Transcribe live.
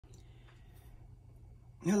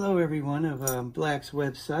Hello everyone of Black's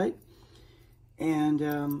website,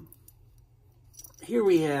 and here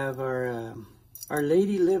we have our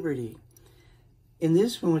Lady Liberty. In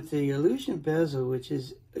this one with the Illusion Bezel, which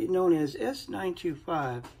is known as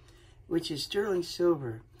S925, which is sterling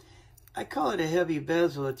silver. I call it a heavy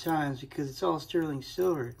bezel at times because it's all sterling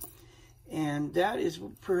silver, and that is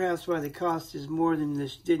perhaps why the cost is more than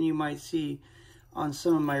you might see on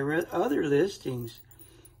some of my other listings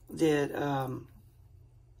that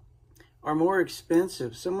are more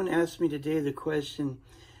expensive. Someone asked me today the question,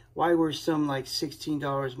 why were some like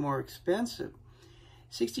 $16 more expensive?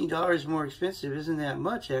 $16 more expensive isn't that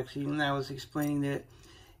much, actually, when I was explaining that,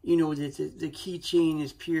 you know, that the keychain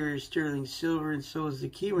is pure sterling silver and so is the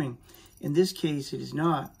key ring. In this case, it is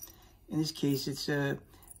not. In this case, it's the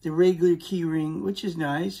regular key ring, which is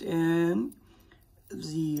nice, and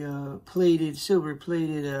the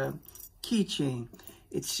silver-plated keychain.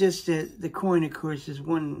 It's just that the coin, of course, is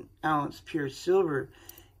 1 ounce pure silver,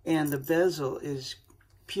 and the bezel is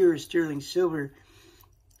pure sterling silver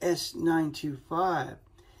S925.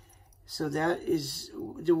 So that is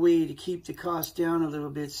the way to keep the cost down a little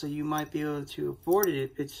bit, so you might be able to afford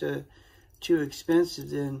it. If it's too expensive,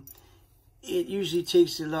 then it usually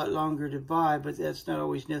takes a lot longer to buy, but that's not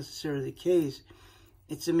always necessarily the case.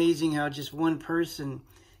 It's amazing how just one person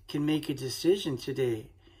can make a decision today.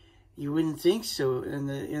 You wouldn't think so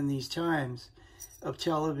in these times of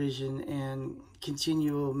television and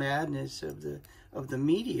continual madness of the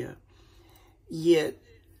media. Yet,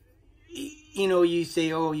 you know, you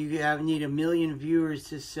say, oh, you need 1 million viewers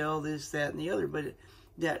to sell this, that, and the other, but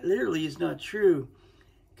that literally is not true,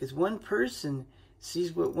 because one person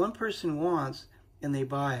sees what one person wants and they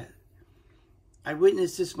buy it. I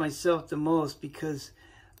witnessed this myself the most because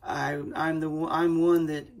I'm one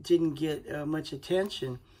that didn't get much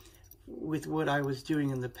attention with what I was doing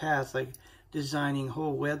in the past, like designing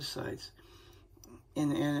whole websites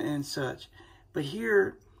and such. But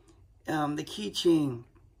here, the keychain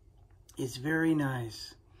is very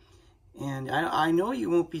nice, and I know you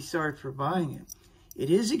won't be sorry for buying it. It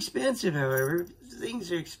is expensive, however.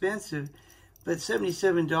 Things are expensive, but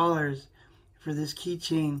 $77 for this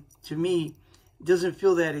keychain, to me, doesn't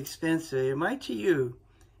feel that expensive. It might to you,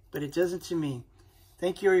 but it doesn't to me.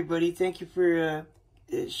 Thank you, everybody. Thank you for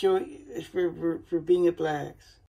being at Black's.